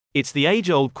It's the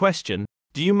age-old question: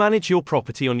 do you manage your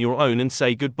property on your own and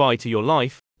say goodbye to your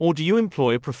life, or do you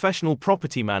employ a professional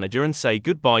property manager and say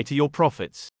goodbye to your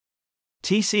profits?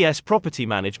 TCS Property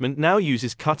Management now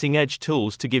uses cutting-edge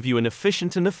tools to give you an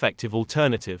efficient and effective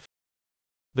alternative.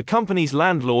 The company's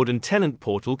landlord and tenant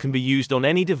portal can be used on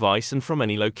any device and from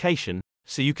any location,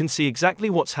 so you can see exactly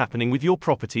what's happening with your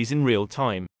properties in real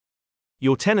time.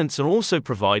 Your tenants are also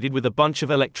provided with a bunch of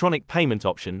electronic payment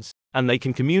options, and they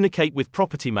can communicate with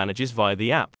property managers via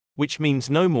the app, which means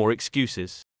no more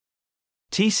excuses.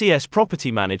 TCS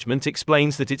Property Management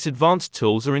explains that its advanced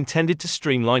tools are intended to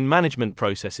streamline management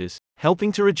processes,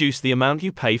 helping to reduce the amount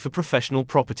you pay for professional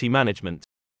property management.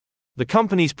 The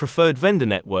company's preferred vendor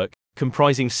network,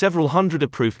 comprising several hundred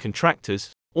approved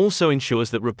contractors, also ensures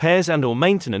that repairs and/or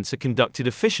maintenance are conducted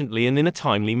efficiently and in a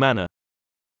timely manner.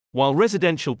 While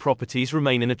residential properties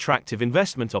remain an attractive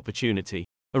investment opportunity,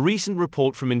 a recent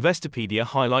report from Investopedia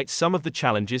highlights some of the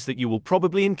challenges that you will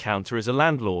probably encounter as a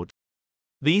landlord.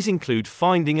 These include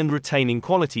finding and retaining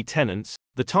quality tenants,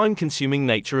 the time-consuming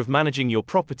nature of managing your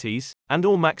properties,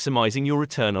 and/or maximizing your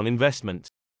return on investment.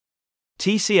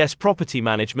 TCS Property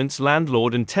Management's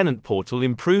landlord and tenant portal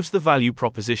improves the value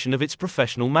proposition of its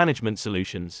professional management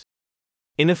solutions.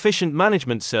 Inefficient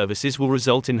management services will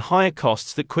result in higher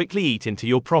costs that quickly eat into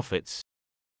your profits.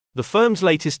 The firm's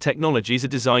latest technologies are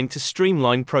designed to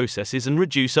streamline processes and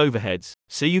reduce overheads,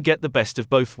 so you get the best of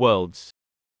both worlds.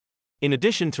 In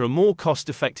addition to a more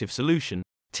cost-effective solution,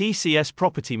 TCS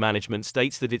Property Management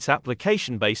states that its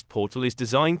application-based portal is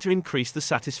designed to increase the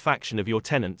satisfaction of your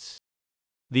tenants.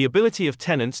 The ability of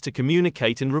tenants to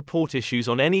communicate and report issues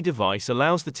on any device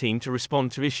allows the team to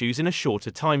respond to issues in a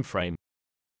shorter time frame.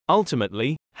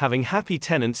 Ultimately, having happy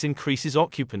tenants increases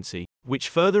occupancy, which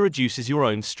further reduces your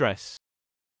own stress.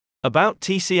 About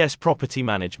TCS Property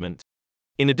Management.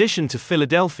 In addition to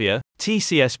Philadelphia,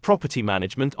 TCS Property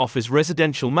Management offers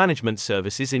residential management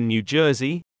services in New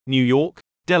Jersey, New York,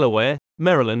 Delaware,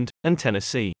 Maryland, and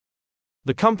Tennessee.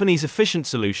 The company's efficient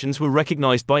solutions were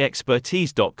recognized by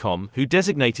Expertise.com, who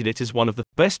designated it as one of the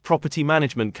best property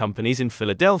management companies in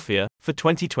Philadelphia for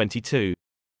 2022.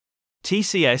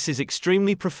 TCS is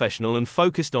extremely professional and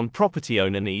focused on property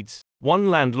owner needs, one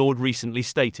landlord recently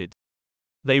stated.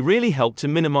 They really help to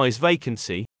minimize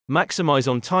vacancy, maximize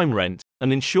on-time rent,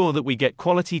 and ensure that we get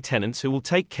quality tenants who will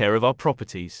take care of our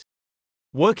properties.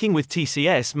 Working with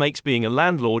TCS makes being a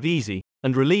landlord easy,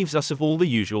 and relieves us of all the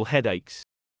usual headaches.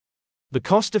 The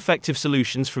cost-effective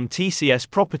solutions from TCS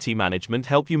Property Management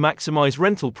help you maximize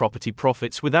rental property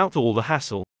profits without all the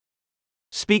hassle.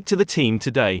 Speak to the team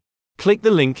today. Click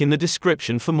the link in the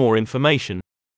description for more information.